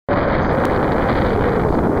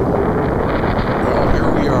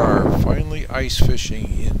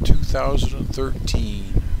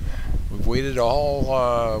2013. We've waited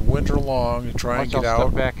all winter long to try and get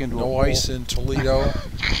out. No ice in Toledo,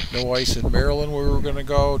 no ice in Maryland where we were going to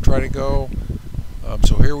go, try to go.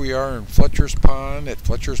 So here we are in Fletchers Pond, at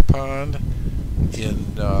Fletchers Pond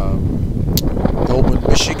in Hillman,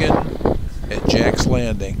 Michigan, at Jack's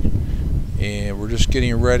Landing. And we're just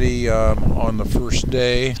getting ready on the first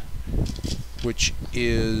day, which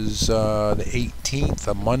is the 18th,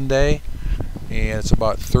 a Monday, and it's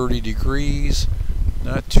about 30 degrees.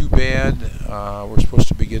 Not too bad. We're supposed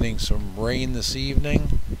to be getting some rain this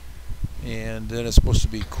evening, and then it's supposed to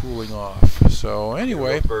be cooling off. So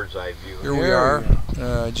anyway, bird's eye view. Here we are,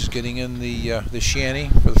 just getting in the shanty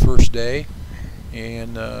for the first day,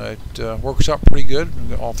 and it works out pretty good.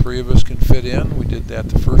 All three of us can fit in. We did that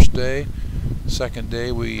the first day. Second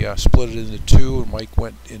day we split it into two, and Mike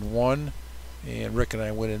went in one, and Rick and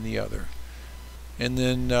I went in the other. And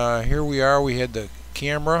then here we are. We had the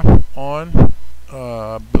camera on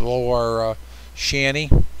below our shanty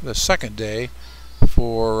the second day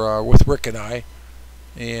for with Rick and I,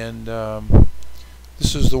 and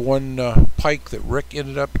this is the one pike that Rick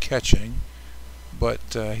ended up catching, but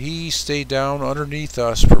he stayed down underneath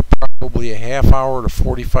us for probably a half hour to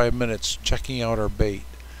 45 minutes checking out our bait.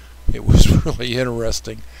 It was really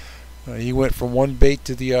interesting. He went from one bait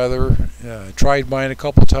to the other, tried mine a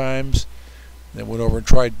couple times, then went over and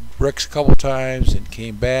tried Rick's a couple times and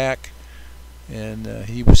came back, and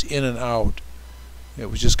he was in and out. It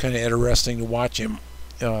was just kind of interesting to watch him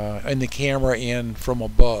in the camera and from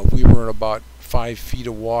above. We were in about 5 feet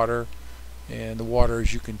of water, and the water,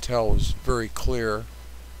 as you can tell, was very clear,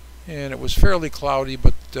 and it was fairly cloudy,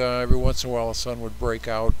 but every once in a while the sun would break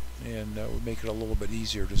out and would make it a little bit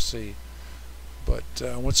easier to see. But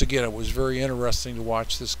once again, it was very interesting to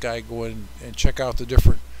watch this guy go in and check out the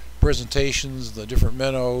different presentations, the different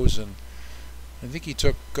minnows, and I think he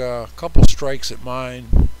took a couple strikes at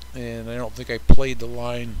mine, and I don't think I played the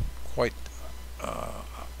line quite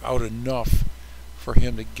out enough for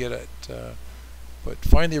him to get it. But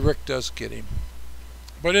finally Rick does get him.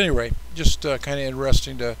 But anyway, just kind of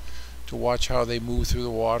interesting to watch how they move through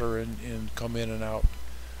the water and come in and out.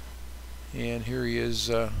 And here he is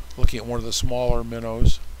looking at one of the smaller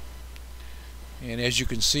minnows. And as you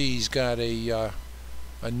can see, he's got a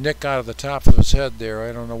nick out of the top of his head there.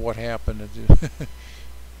 I don't know what happened. He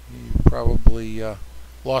probably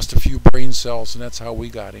lost a few brain cells, and that's how we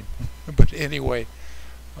got him. But anyway,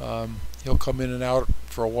 he'll come in and out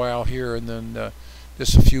for a while here, and then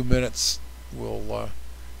just a few minutes we'll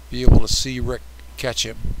be able to see Rick catch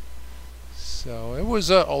him. So it was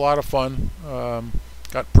a lot of fun.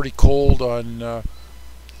 Got pretty cold on what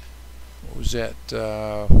was that,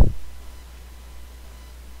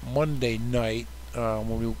 Monday night.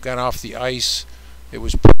 When we got off the ice, it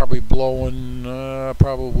was probably blowing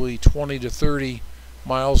probably 20 to 30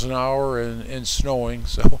 miles an hour and snowing,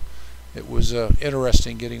 so it was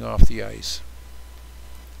interesting getting off the ice.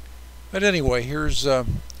 But anyway, here's the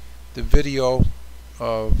video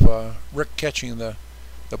of Rick catching the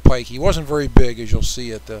pike. He wasn't very big, as you'll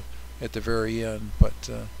see at the very end, but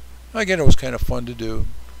again, it was kind of fun to do.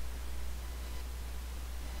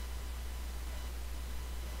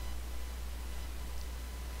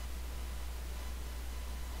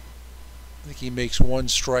 I think he makes one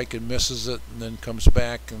strike and misses it, and then comes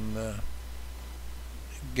back and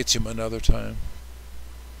gets him another time.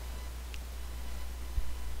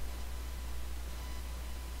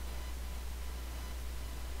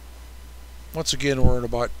 Once again, we're in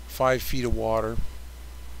about 5 feet of water.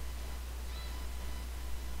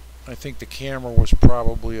 I think the camera was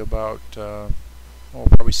probably about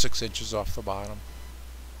probably 6 inches off the bottom.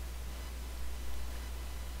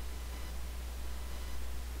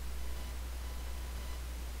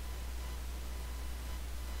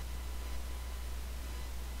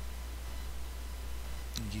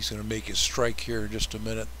 He's going to make his strike here in just a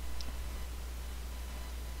minute.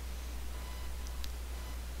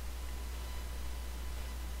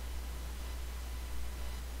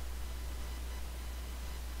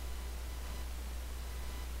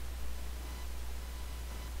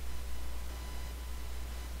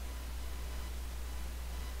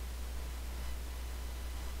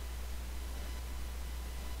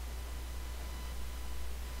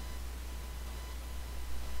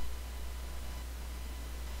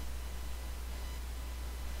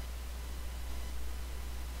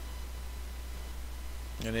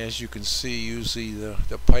 And as you can see, usually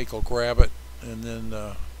the pike will grab it and then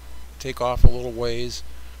take off a little ways,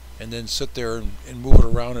 and then sit there and move it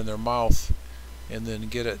around in their mouth, and then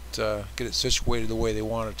get it situated the way they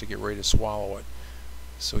want it to get ready to swallow it.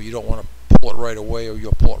 So you don't want to pull it right away, or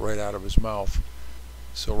you'll pull it right out of his mouth.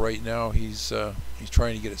 So right now he's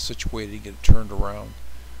trying to get it situated, get it turned around,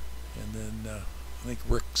 and then I think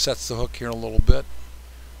Rick sets the hook here in a little bit,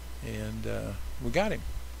 and we got him.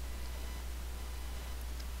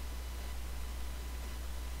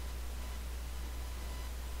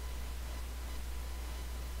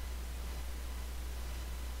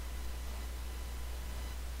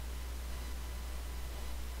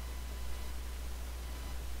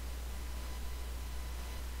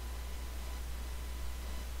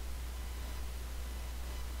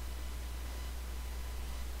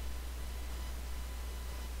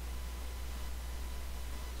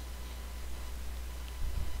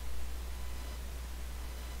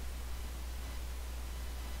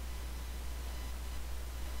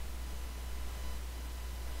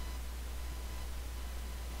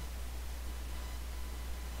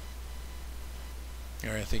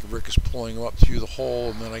 I think Rick is pulling him up through the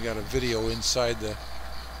hole, and then I got a video inside the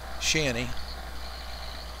shanty,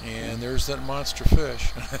 and there's that monster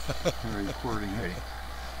fish. Recording.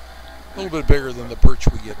 A little bit bigger than the perch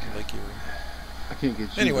we get in Lake Erie. I can't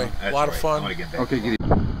get you. Anyway, a lot of fun. Okay, get it.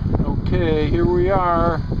 Okay, here we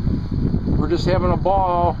are. We're just having a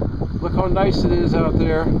ball. Look how nice it is out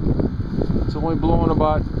there. It's only blowing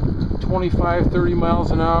about 25-30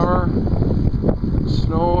 miles an hour. It's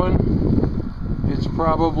snowing. It's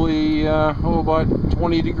probably about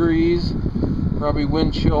 20 degrees. Probably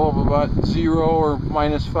wind chill of about 0 or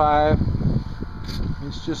 -5.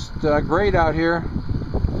 It's just great out here.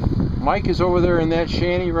 Mike is over there in that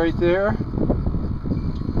shanty right there.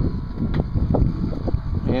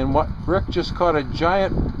 And what Rick just caught a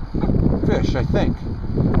giant fish, I think.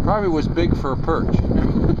 Probably was big for a perch.